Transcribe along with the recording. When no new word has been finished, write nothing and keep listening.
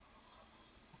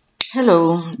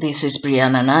Hello, this is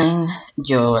Brianna Nine,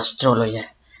 your astrologer.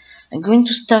 I'm going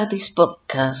to start this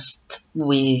podcast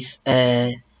with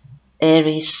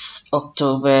Aries,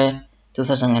 October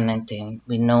 2019.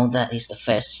 We know that is the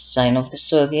first sign of the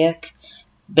zodiac,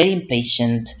 very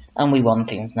impatient, and we want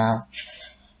things now.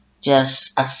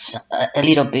 Just as a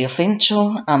little bit of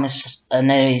intro, I'm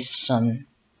an Aries sun.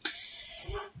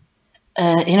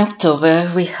 In October,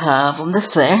 we have on the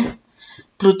 3rd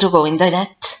Pluto going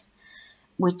direct,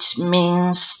 which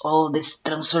means all this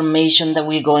transformation that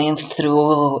we're going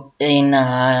through in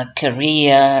a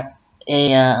career,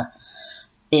 in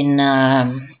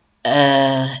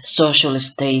social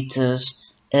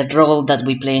status, a role that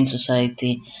we play in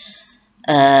society,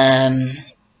 um,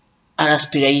 our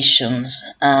aspirations,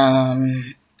 our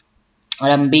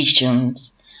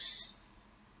ambitions.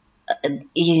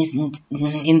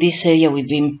 In this area, we've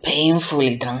been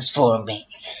painfully transforming.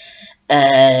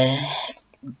 Uh,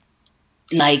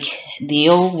 like the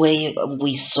old way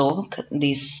we saw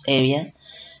this area,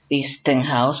 this 10th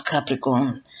house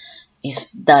Capricorn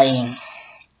is dying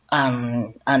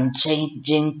and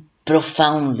changing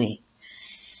profoundly.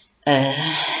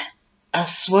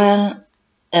 As well,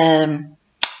 on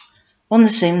the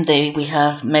same day, we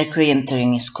have Mercury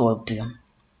entering Scorpio.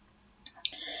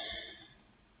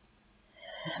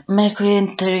 Mercury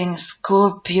entering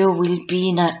Scorpio will be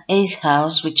in an 8th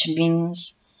house, which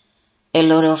means a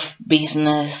lot of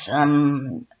business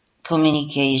and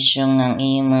communication and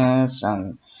emails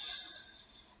and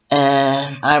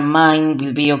our mind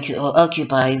will be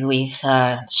occupied with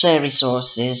our shared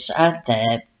resources, our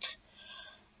debt,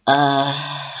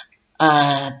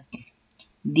 our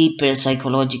deeper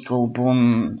psychological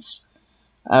wounds,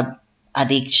 our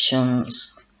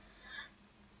addictions.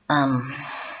 Um,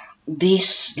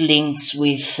 this links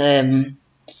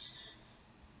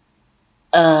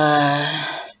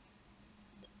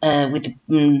uh, with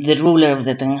the ruler of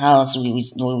the 10th house, we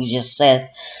just said,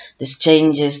 these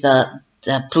changes that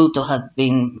Pluto had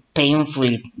been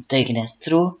painfully taking us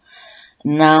through.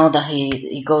 Now that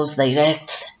he goes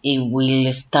direct, it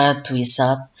will start to ease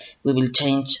up. We will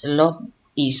change a lot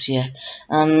easier.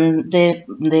 And the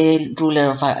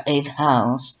ruler of our 8th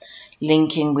house,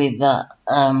 linking with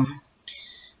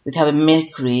having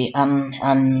Mercury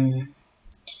and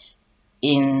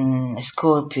in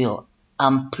Scorpio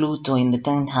and Pluto in the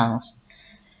 10th house.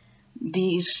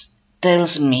 This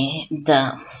tells me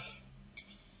that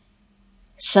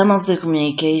some of the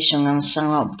communication and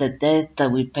some of the debt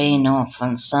that we're paying off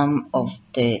and some of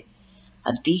the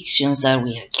addictions that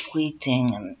we are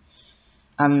quitting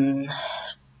and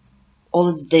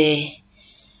all the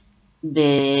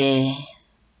the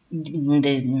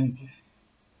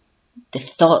the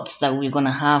thoughts that we're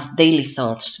gonna have, daily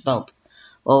thoughts about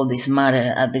all this matter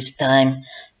at this time,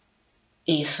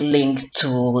 is linked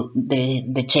to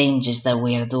the changes that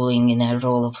we are doing in our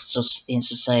role in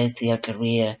society, our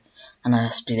career, and our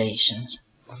aspirations.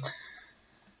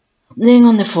 Then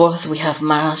on the 4th, we have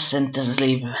Mars enters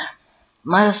Libra.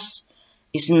 Mars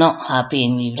is not happy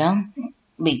in Libra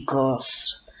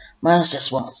because Mars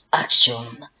just wants action.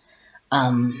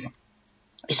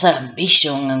 It's our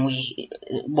ambition, and we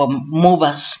will move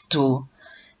us to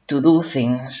do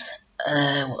things.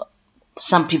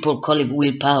 Some people call it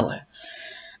willpower.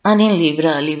 And in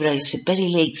Libra is a very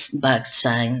laid back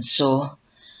sign, so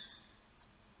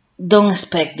don't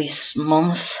expect this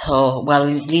month, or while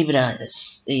Libra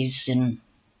is in,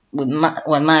 when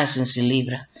Mars is in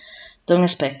Libra, don't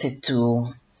expect it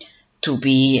to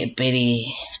be a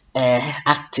very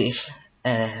active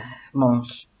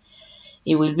month.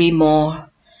 It will be more,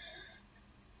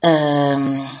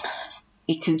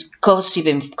 it could cause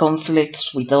even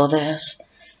conflicts with others.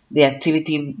 The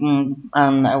activity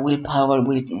and our willpower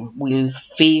will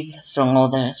feed from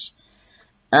others,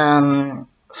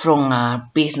 from our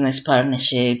business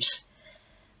partnerships,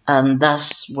 and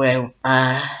that's where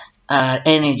our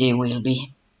energy will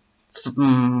be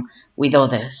with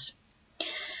others.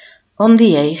 On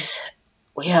the 8th,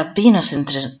 we have Venus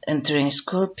entering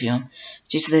Scorpio,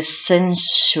 which is the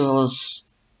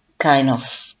sensuous kind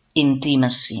of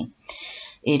intimacy.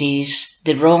 It is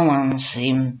the romance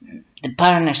in the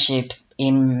partnership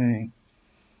in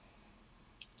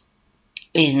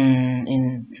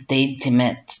the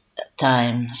intimate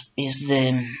times, is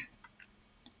the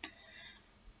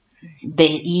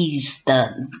ease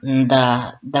that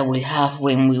we have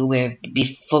when we were be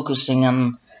focusing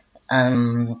on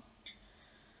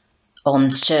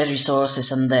shared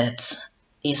resources and debts.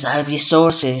 Is our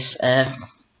resources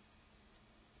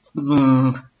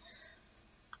mm,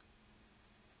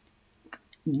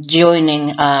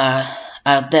 joining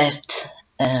our debt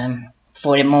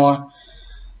for a more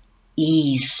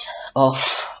ease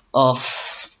of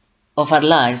of of our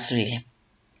lives, really.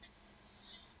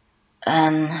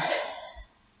 And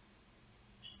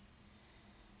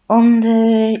on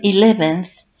the 11th,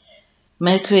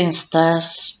 Mercury in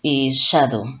stars is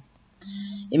shadow.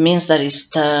 It means that it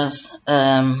starts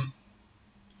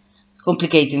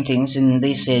complicating things in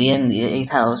this area, in the 8th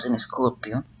house in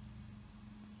Scorpio.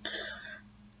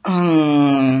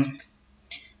 Um,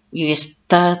 you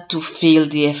start to feel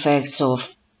the effects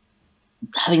of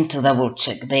having to double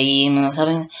check the emails,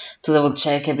 having to double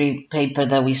check every paper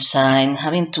that we sign,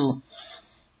 having to,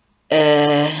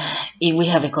 if we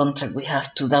have a contract, we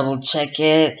have to double check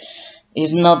it.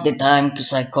 It's not the time to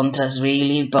sign contracts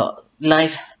really, but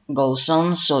life goes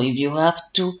on. So if you have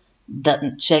to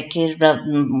check it,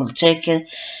 check it,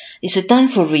 it's a time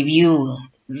for review,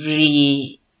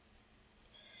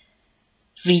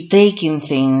 retaking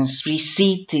things,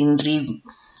 reseating,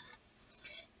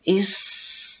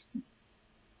 is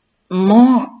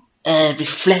more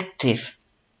reflective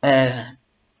uh,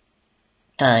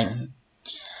 time.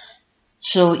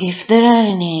 So if there are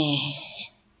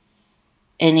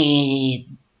any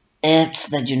apps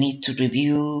that you need to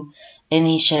review,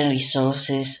 any shared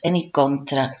resources, any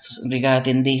contracts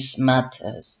regarding these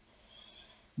matters,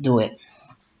 do it.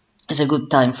 It's a good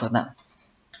time for that.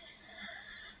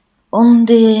 On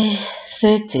the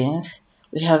 13th,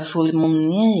 we have full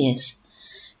moon in Aries,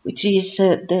 which is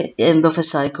the end of a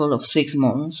cycle of 6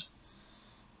 months.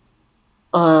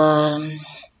 Um,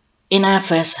 in our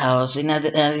first house, in our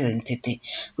identity,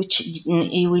 which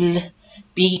it will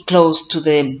be close to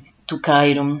the to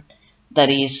Chiron, that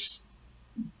is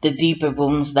the deeper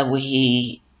wounds that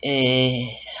we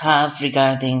have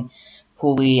regarding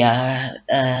who we are,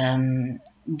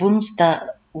 wounds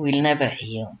that will never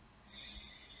heal.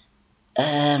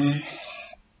 Um,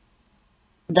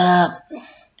 the,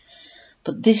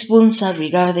 but these wounds are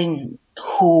regarding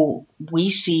who we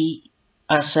see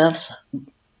ourselves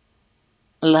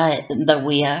like that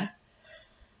we are,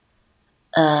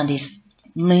 and it's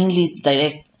mainly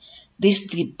direct. These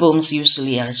deep wounds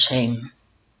usually are shame.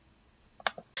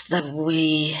 That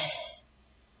we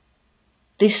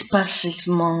These past 6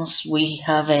 months we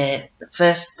have a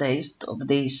first taste of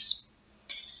these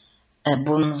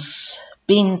wounds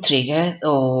being triggered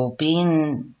or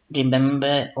being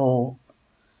remembered or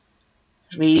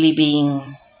really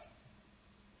being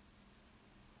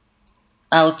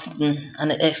out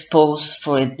and exposed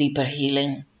for a deeper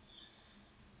healing.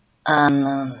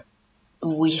 And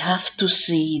we have to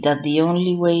see that the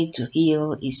only way to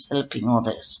heal is helping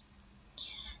others.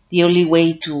 The only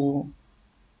way to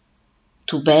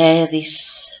bear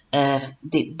these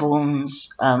deep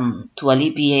wounds, to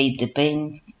alleviate the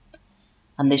pain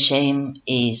and the shame,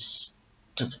 is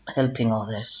to helping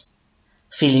others,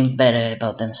 feeling better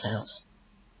about themselves.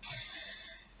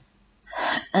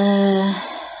 Uh,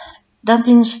 that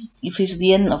means if it's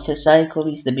the end of a cycle,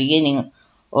 it's the beginning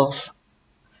of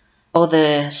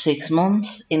other 6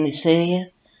 months in this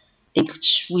area, in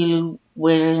which we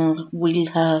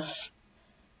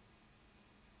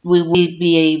will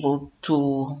be able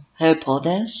to help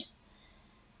others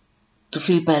to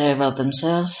feel better about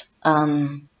themselves,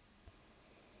 and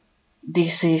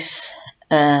this is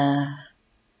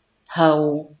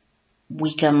how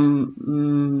we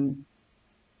can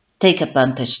take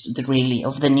advantage really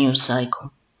of the new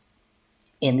cycle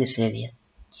in this area.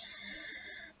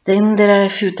 Then there are a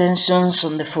few tensions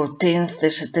on the 14th.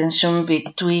 There's a tension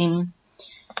between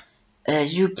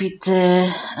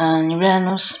Jupiter and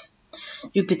Uranus.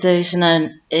 Jupiter is in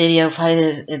an area of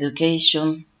higher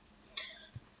education,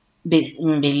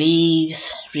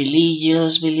 beliefs,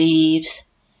 religious beliefs,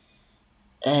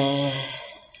 uh,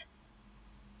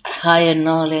 higher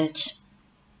knowledge,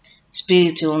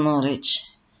 spiritual knowledge.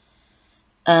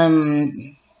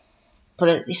 But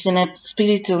it's in a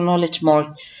spiritual knowledge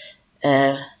more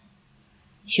uh,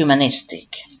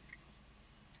 humanistic.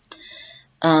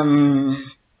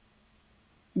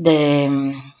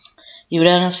 The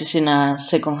Uranus is in a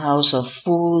second house of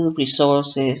food,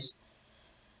 resources,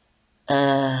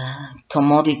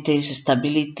 commodities,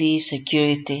 stability,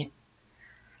 security.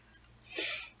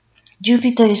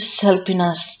 Jupiter is helping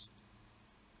us,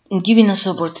 giving us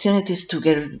opportunities to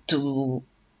get to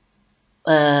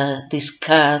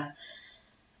discard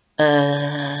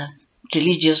uh,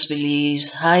 religious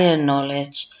beliefs, higher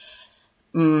knowledge,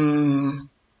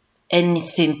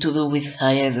 anything to do with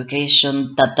higher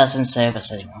education that doesn't serve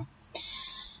us anymore.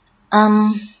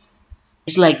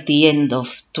 It's like the end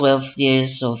of 12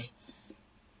 years of,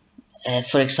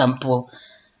 for example,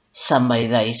 somebody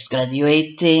that is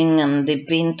graduating and they've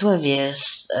been 12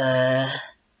 years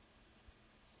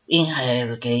in higher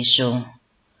education,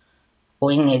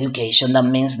 or in education. That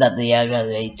means that they are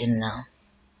graduating now.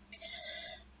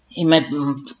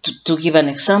 To give an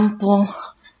example,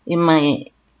 in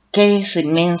my case, it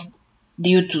means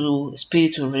due to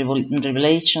spiritual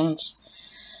revelations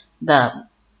that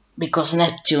because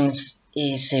Neptune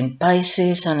is in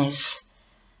Pisces and is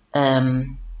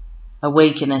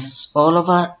awakening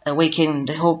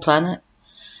the whole planet,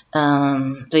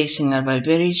 raising our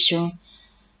vibration.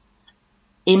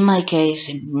 In my case,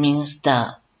 it means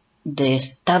that the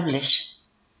established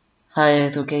higher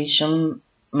education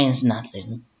means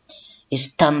nothing. It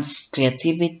stunts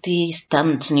creativity,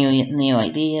 stunts new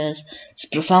ideas. It's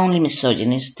profoundly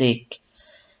misogynistic,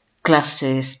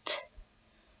 classist,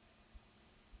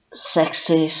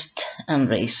 sexist, and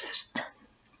racist.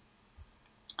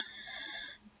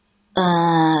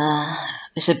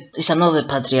 It's another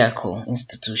patriarchal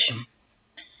institution.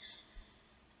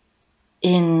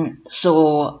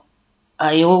 So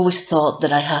I always thought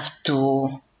that I have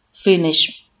to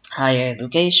finish higher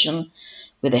education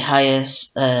with the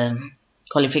highest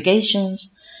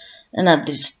qualifications, and at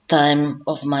this time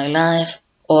of my life,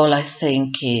 all I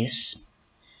think is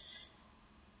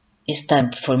it's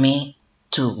time for me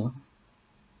to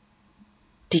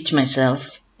teach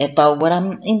myself about what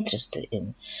I'm interested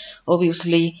in.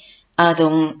 Obviously, I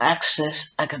don't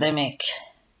access academic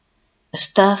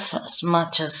stuff as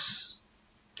much as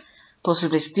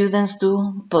possibly students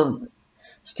do, but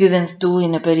students do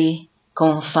in a very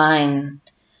confined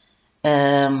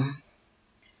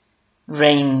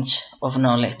range of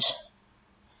knowledge.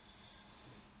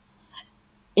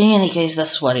 In any case,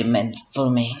 that's what it meant for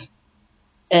me.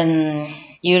 And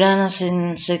Uranus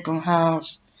in second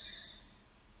house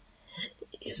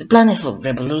is the planet for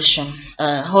revolution.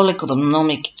 Whole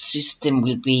economic system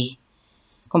will be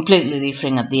completely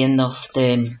different at the end of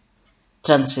the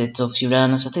transit of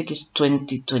Uranus. I think it's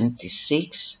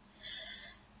 2026.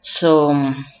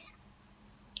 So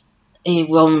it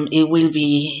will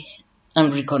be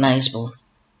unrecognizable.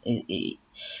 We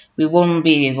won't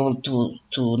be able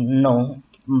to know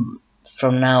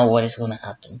from now what is going to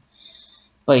happen,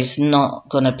 but it's not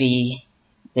going to be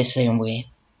the same way.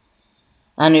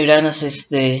 And Uranus is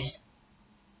the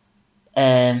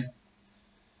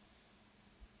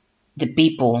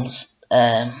people's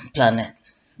planet,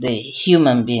 the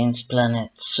human beings'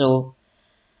 planet. So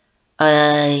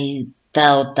I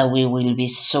doubt that we will be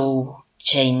so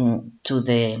chained to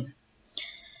the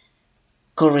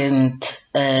current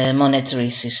monetary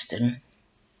system.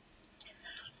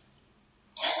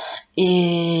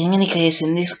 In any case,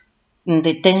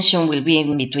 the tension will be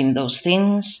in between those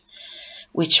things,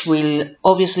 which will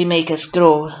obviously make us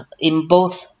grow in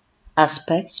both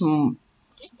aspects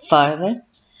further.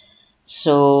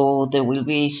 So there will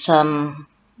be some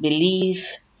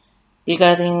belief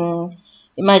regarding,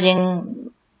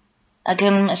 imagine, I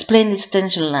can explain this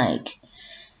tension like,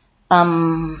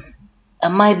 I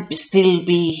might still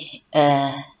be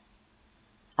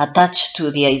attached to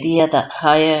the idea that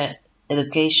higher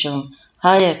education,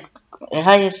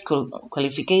 highest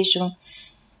qualification,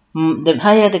 the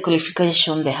higher the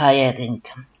qualification, the higher the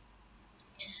income.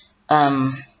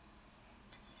 And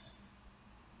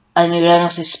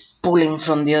Uranus is pulling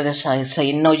from the other side,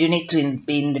 saying, no, you need to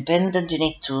be independent, you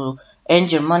need to earn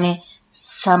your money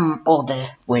some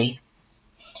other way.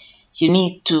 You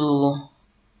need to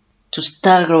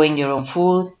start growing your own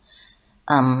food,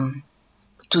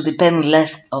 to depend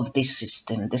less of this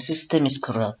system. The system is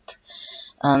corrupt.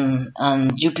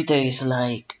 And Jupiter is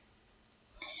like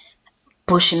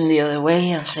pushing the other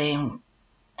way and saying,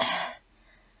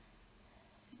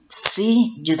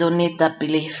 see, you don't need that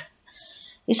belief.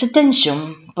 It's a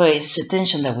tension, but it's a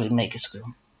tension that will make us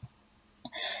grow.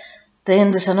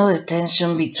 Then there's another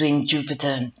tension between Jupiter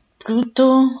and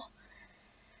Pluto.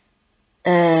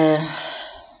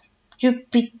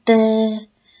 Jupiter,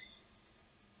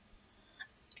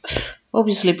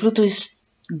 obviously Pluto is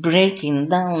breaking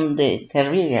down the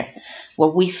career.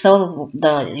 What we thought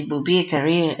that it would be a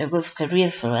good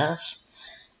career for us,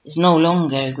 is no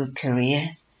longer a good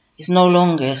career. It's no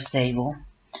longer stable.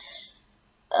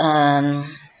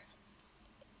 And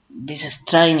this is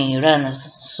trine Uranus,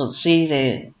 so see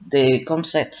the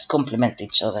concepts complement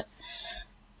each other.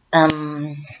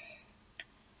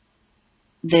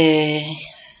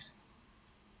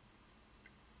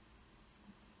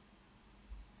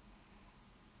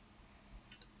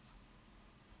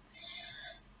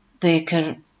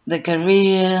 The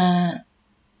career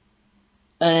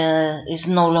is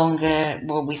no longer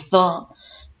what we thought,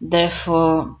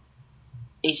 therefore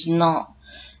it's not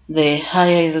the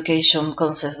higher education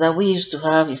concepts that we used to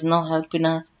have is not helping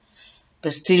us,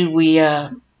 but still we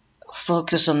are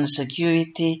focused on the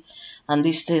security, and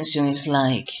this tension is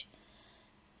like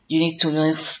you need to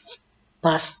move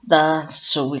past that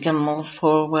so we can move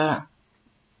forward.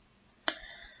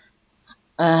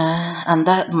 And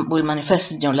that will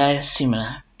manifest in your life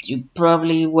similar. You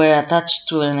probably were attached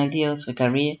to an idea of a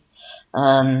career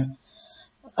and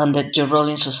that your role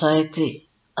in society,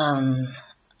 and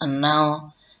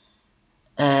now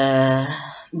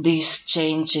this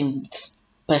change in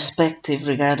perspective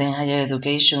regarding higher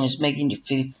education is making you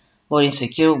feel more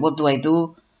insecure. What do I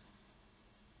do?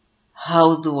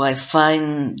 How do I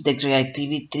find the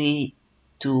creativity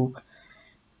to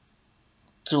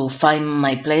find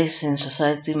my place in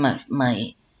society,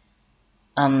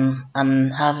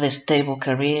 and have a stable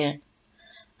career?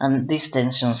 And these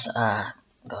tensions are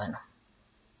going on.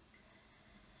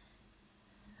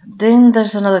 Then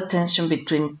there's another tension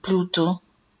between Pluto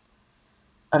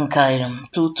and Chiron.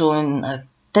 Pluto in a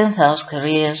 10th house,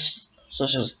 careers,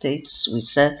 social states, we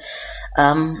said.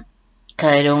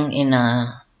 Chiron in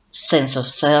a sense of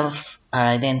self, our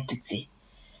identity,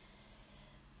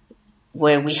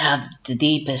 where we have the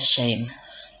deepest shame.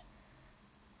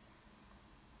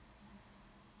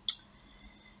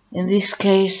 In this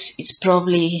case, it's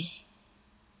probably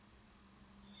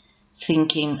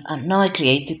thinking, I'm not a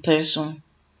creative person.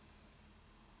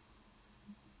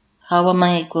 How am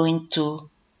I going to,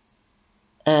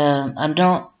 I'm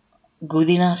not good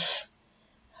enough.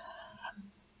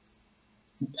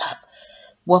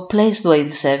 What place do I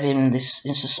deserve in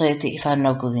society if I'm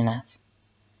not good enough?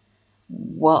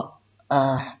 What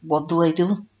do I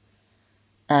do?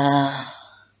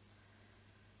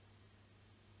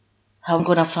 How I'm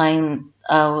gonna find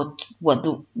out what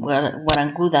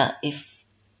I'm good at if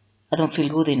I don't feel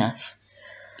good enough?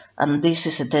 And this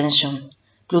is a tension.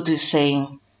 Pluto is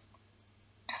saying,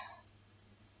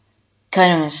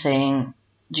 Chiron is saying,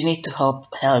 you need to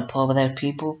help other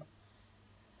people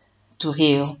to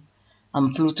heal.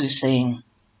 And Pluto is saying,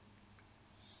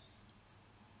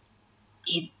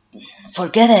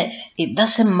 forget it. It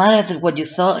doesn't matter what you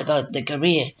thought about the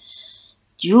career.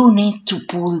 You need to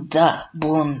pull that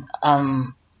wound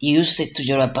and use it to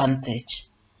your advantage.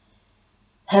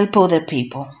 Help other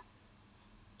people.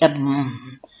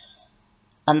 And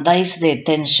that is the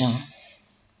tension.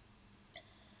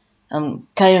 And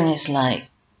Chiron is like,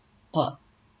 but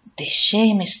the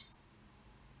shame is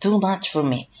too much for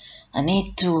me. I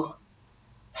need to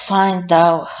find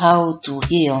out how to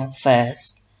heal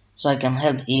first so I can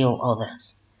help heal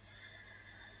others.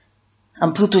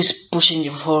 And Pluto is pushing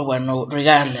you forward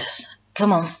regardless.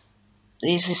 Come on,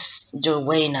 this is your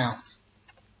way now.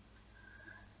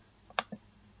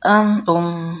 And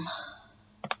on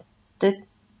the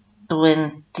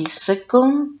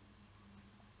 22nd,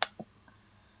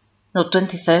 no,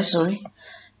 23rd, sorry,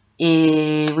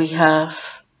 we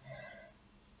have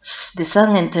the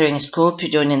Sun entering Scorpio,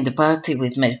 joining the party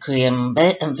with Mercury and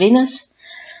Venus.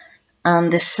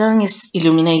 And the Sun is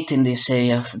illuminating this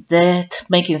area of death,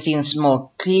 making things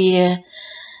more clear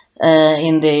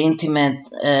in the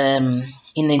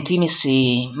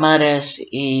intimacy matters,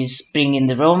 is bringing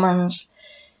the romance,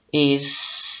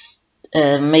 is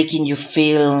making you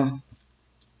feel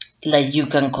like you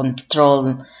can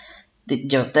control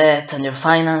your debt and your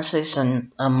finances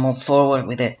and move forward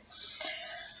with it,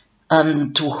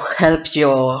 and to help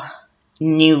your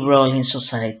new role in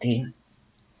society.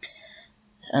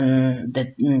 And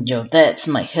that your debts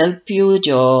might help you,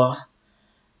 your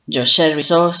shared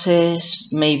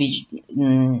resources, maybe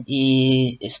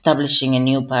establishing a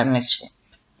new partnership.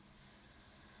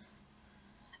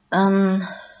 And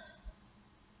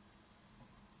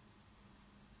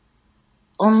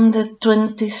on the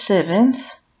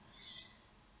 27th,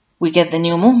 we get the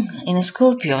new moon in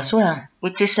Scorpio as well,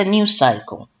 which is a new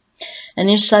cycle. A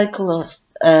new cycle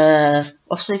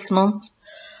of 6 months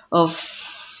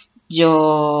of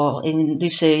your, in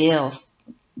this area of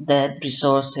debt,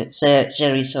 resources,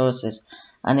 share resources,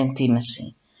 and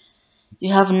intimacy.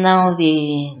 You have now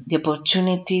the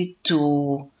opportunity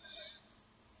to,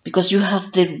 because you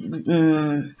have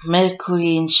the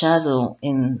Mercury in shadow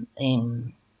in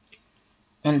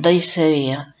this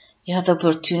area, you have the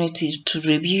opportunity to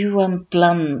review and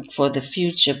plan for the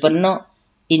future, but not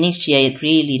initiate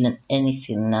really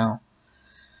anything now.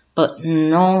 But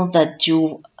know that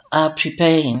you are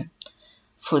preparing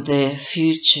for the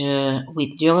future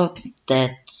with your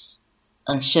debts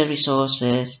and share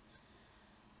resources,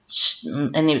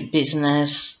 any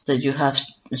business that you have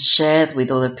shared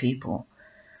with other people,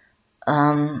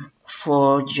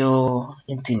 for your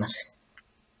intimacy.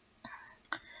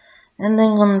 And then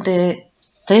on the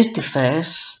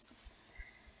 31st,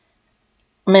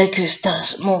 Mercury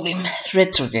starts moving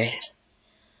retrograde.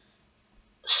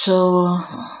 So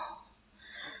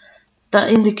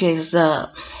that indicates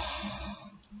that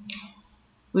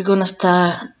we're gonna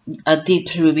start a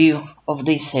deep review of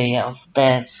this area of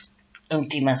depth,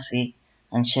 intimacy,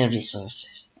 and shared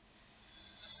resources.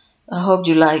 I hope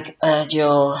you like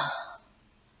your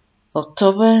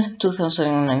October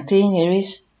 2019,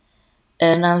 Aries,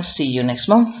 and I'll see you next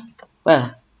month.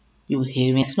 Well, you'll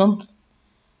hear me next month.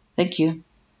 Thank you.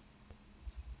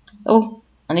 Oh,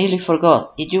 I nearly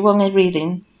forgot. If you want a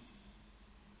reading,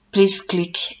 please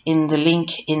click in the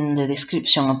link in the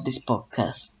description of this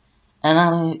podcast and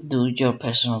I'll do your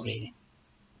personal reading.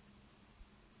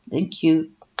 Thank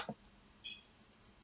you.